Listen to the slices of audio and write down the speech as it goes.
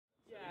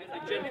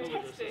gentle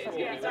with us this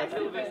morning. I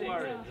feel a bit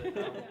worried.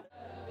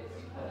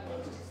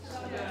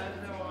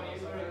 How are you?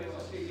 Very good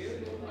to see you.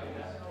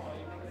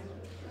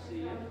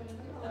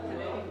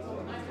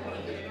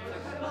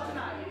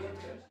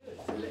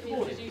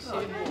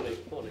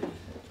 Morning.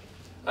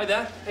 Hi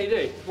there, how you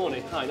doing?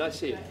 Morning, hi, nice to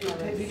see you.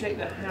 If you take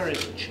the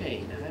Harris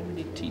chain, how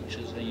many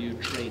teachers are you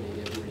training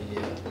every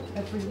year?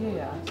 Every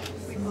year?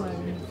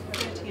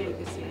 38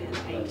 this year and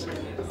 8. So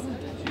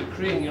you're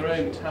creating your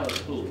own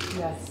talent pool?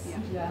 Yes,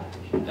 yeah.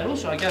 And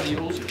also, I gather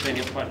you're also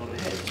training up quite a lot of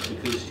heads,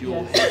 because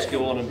your heads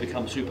go on and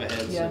become super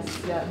heads.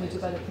 Yes, yeah, and we're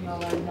developing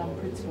our own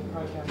principal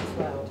programme as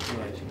well.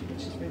 Right.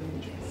 Which is really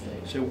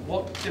interesting. So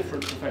what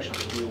different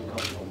professions do you all come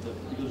from?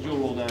 Because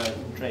you're all now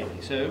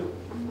training, so?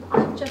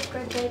 I've just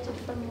graduated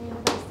from the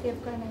University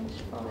of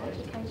Greenwich for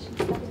education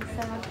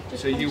studies.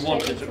 So you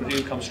wanted to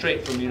you come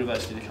straight from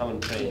university to come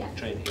and train here.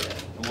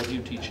 And what are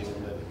you teaching at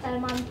the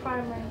moment? I'm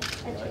primary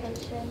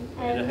education.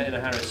 In a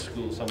Harris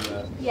school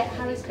somewhere? Yeah,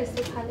 Harris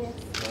Crystal Palace.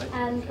 Right.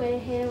 And we're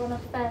here on a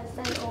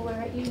Thursday, or we're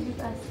at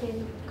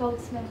University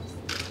Goldsmiths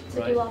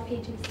to do our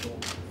PGCE.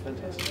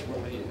 Fantastic. What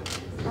about you?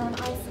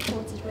 I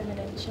supported women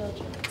and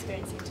children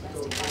experiencing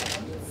domestic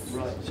violence.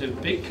 Right, so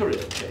big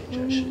career change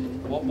actually.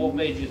 What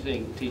made you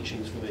think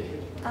teaching's for me?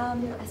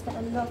 I spent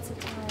a lot of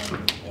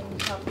time in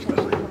child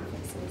protection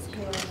conferences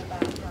hearing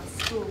about how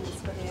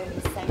schools were the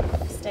only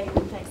safe,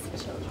 stable place for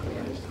children.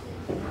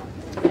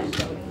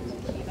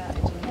 Thinking about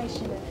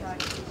education and how it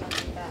could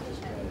do that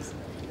and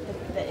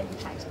the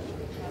impact it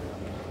could have on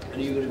it. And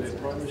are you going to be a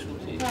primary school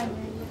teacher?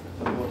 Primary.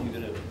 And what are you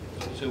going to?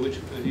 So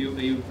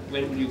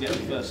when will you get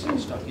first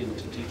stuck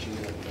into teaching?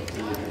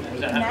 Was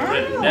that happen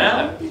already?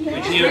 Now?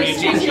 Which year are you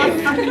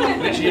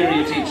teaching? Which year are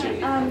you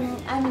teaching?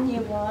 I'm in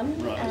year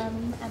 1, right.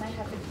 And I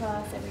have a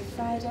class every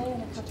Friday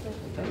and a couple of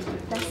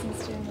lessons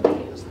during the week.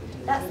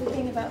 That's the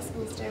thing about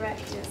schools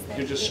directors.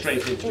 You're just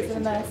straight into it. It's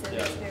an immersive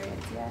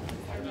experience, yeah.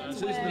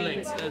 So this is the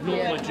length,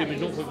 0.2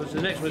 metres, 0.4, so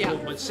the next one is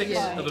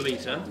 0.6 of a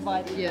metre.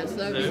 Yeah, so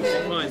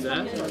Find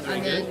that, very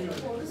good.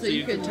 So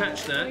you can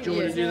attach that, do you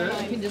want to do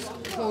that? You can just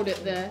hold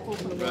it there.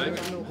 Right,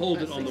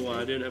 hold it on the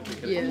wire, don't have to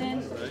cut it.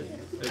 Right. Okay.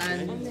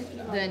 And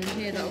then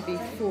here that will be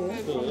 4.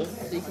 4.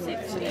 So you can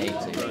get to 80.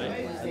 Right.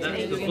 And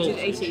that's the Do voltage.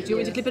 80. Do you want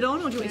me to clip it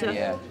on, or do you want me to?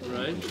 Yeah.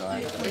 Right.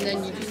 And then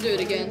you just do it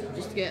again,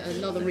 just to get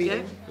another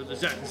reading. So it's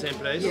exactly the same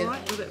place. All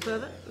right, a bit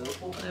further. There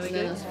we And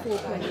then go. that's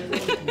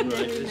 4.1.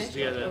 Right, this is to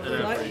get an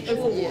Right, average.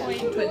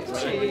 4.22.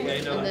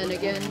 Okay, no. And then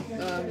again,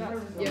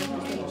 4.2.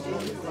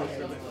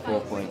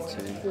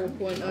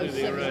 4.07.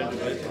 Moving around a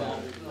bit.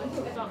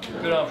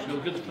 Good afternoon,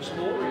 good for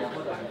sport.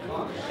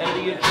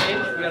 Anything you'd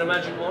change? We got a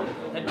magic one.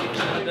 Head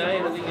picture of the day,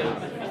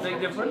 anything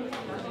different?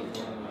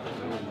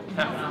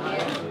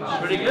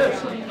 Pretty good.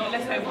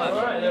 Let's homework.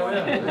 All right, there we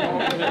are.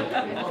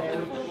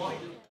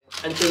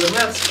 And so the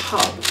Maths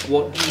Hub,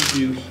 what do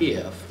you do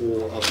here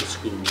for other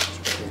schools,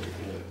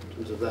 in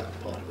terms of that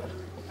part of it?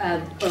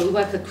 Well, we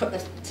work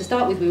to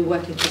start with. We were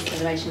working with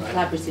Federation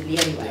collaboratively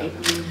anyway,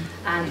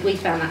 and we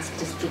found that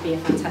just to be a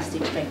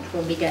fantastic strength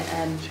when we get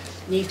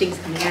new things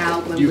coming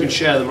out. When you can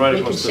share them right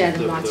across the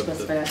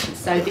Federation.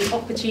 So the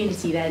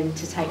opportunity then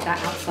to take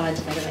that outside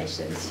the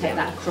Federation, to take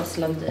that across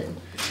London,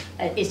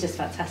 is just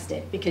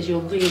fantastic, because we're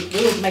all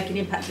making an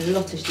impact on a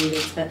lot of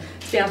students, but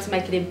to be able to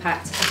make an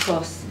impact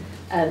across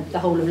the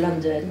whole of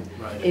London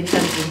in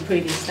terms of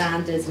improving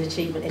standards and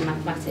achievement in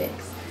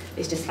mathematics.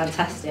 It's just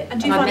fantastic.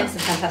 And I've met some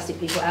fantastic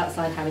people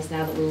outside Harris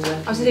now that we're working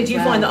with. I was going to say, do you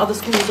find that other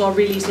schools are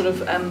really sort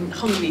of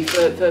hungry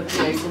for the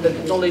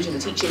knowledge and the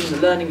teaching and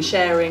the learning and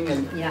sharing?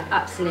 And yeah,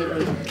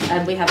 absolutely.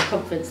 We have a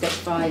conference next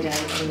Friday,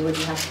 and we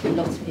already have a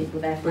lot of people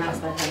there from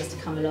outside Harris to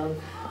come along,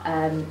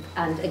 and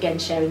again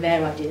sharing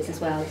their ideas as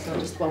well. It's not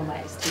just one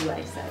way, it's 2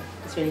 ways, so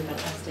it's really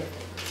fantastic.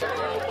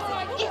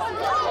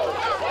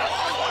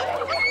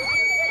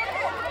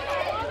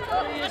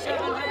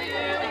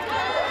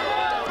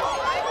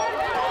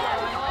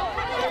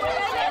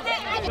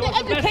 What's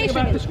the best thing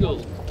about the school?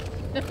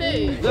 The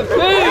food. The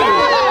food!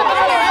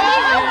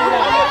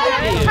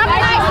 Have a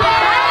nice day!